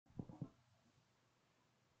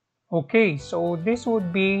Okay, so this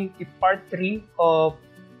would be the part 3 of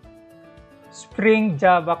Spring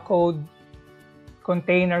Java Code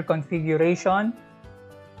container configuration,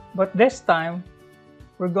 but this time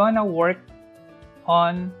we're gonna work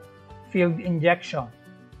on field injection.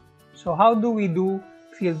 So how do we do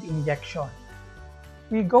field injection?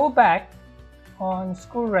 We go back on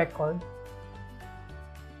school record.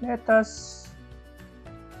 Let us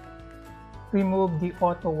remove the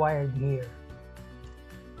auto wired here.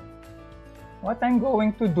 What I'm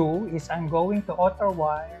going to do is I'm going to auto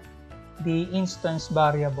wire the instance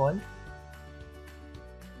variable.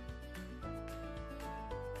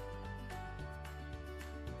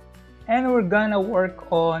 And we're gonna work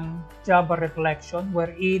on Java reflection,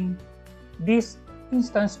 wherein this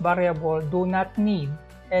instance variable do not need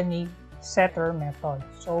any setter method.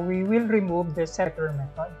 So we will remove the setter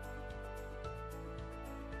method.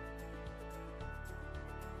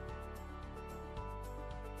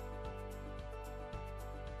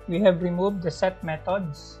 We have removed the set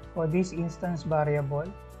methods for this instance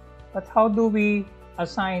variable, but how do we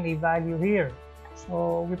assign a value here?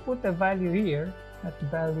 So we put a value here, that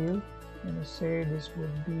value, let us say this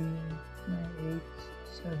would be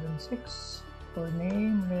 9876. For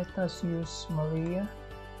name, let us use Maria,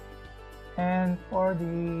 and for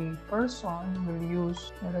the person we'll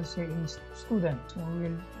use, let us say, student. So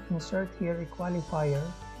we'll insert here a qualifier.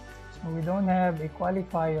 So we don't have a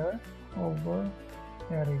qualifier over.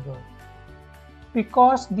 There we go.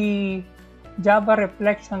 Because the Java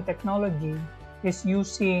reflection technology is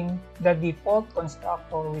using the default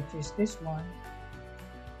constructor, which is this one,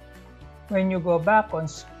 when you go back on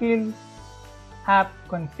skill app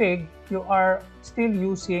config, you are still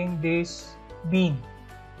using this bean,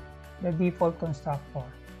 the default constructor.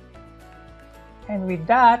 And with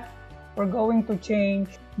that, we're going to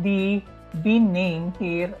change the bean name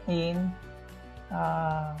here in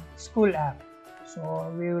school app.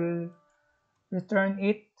 So we will return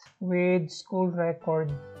it with school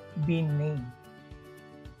record bean name.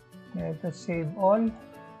 Let us save all.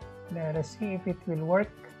 Let us see if it will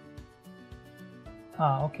work.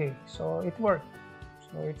 Okay, so it worked.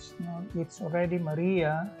 So it's already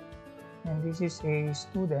Maria, and this is a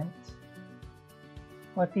student.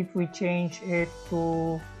 What if we change it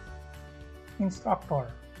to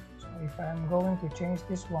instructor? So if I'm going to change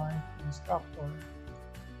this one to instructor,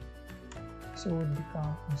 so it would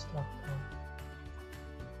become instructor.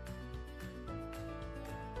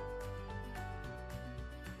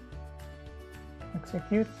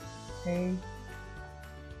 Execute. Okay.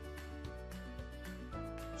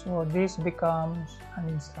 So this becomes an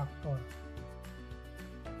instructor.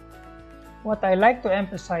 What I like to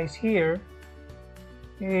emphasize here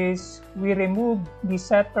is we remove the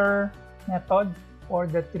setter method for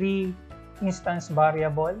the 3 instance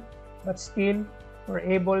variable, but still we're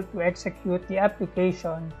able to execute the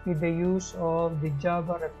application with the use of the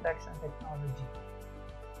Java reflection technology.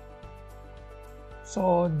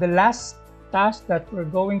 So the last task that we're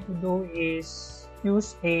going to do is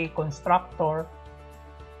use a constructor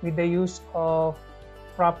with the use of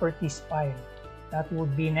properties file. That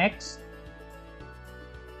would be next.